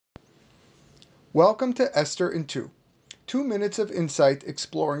Welcome to Esther in 2 minutes of insight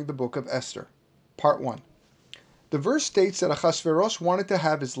exploring the book of Esther. Part 1. The verse states that Ahasuerus wanted to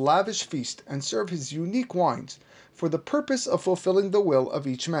have his lavish feast and serve his unique wines for the purpose of fulfilling the will of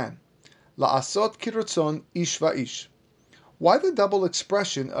each man. La'asot kiratzon ish va'ish. Why the double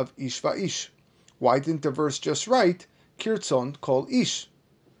expression of ish va'ish? Why didn't the verse just write kiratzon kol ish?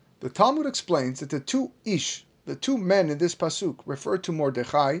 The Talmud explains that the two ish, the two men in this pasuk, refer to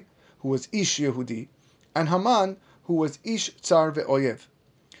Mordechai, who was Ish Yehudi, and Haman, who was Ish Tsar Ve'oyev.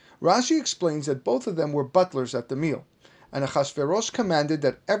 Rashi explains that both of them were butlers at the meal, and Ahasuerus commanded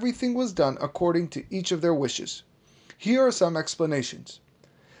that everything was done according to each of their wishes. Here are some explanations.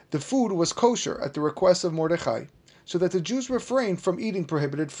 The food was kosher at the request of Mordechai, so that the Jews refrained from eating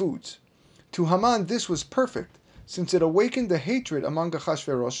prohibited foods. To Haman this was perfect, since it awakened the hatred among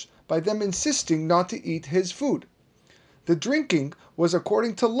Ahasuerus by them insisting not to eat his food. The drinking was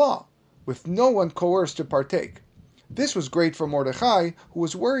according to law, with no one coerced to partake. This was great for Mordechai, who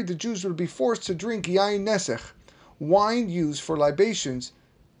was worried the Jews would be forced to drink yain nesech, wine used for libations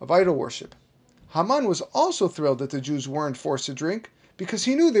of idol worship. Haman was also thrilled that the Jews weren't forced to drink, because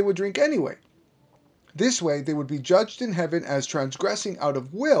he knew they would drink anyway. This way they would be judged in heaven as transgressing out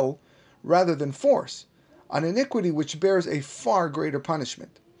of will rather than force, an iniquity which bears a far greater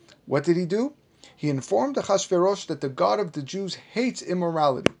punishment. What did he do? He informed Ahasuerus that the God of the Jews hates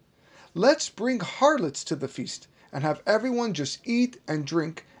immorality. Let's bring harlots to the feast and have everyone just eat and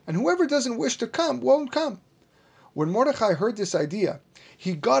drink, and whoever doesn't wish to come won't come. When Mordechai heard this idea,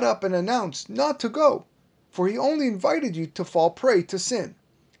 he got up and announced not to go, for he only invited you to fall prey to sin.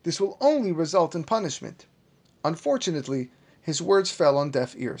 This will only result in punishment. Unfortunately, his words fell on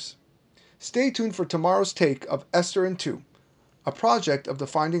deaf ears. Stay tuned for tomorrow's take of Esther in 2, a project of the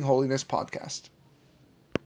Finding Holiness podcast.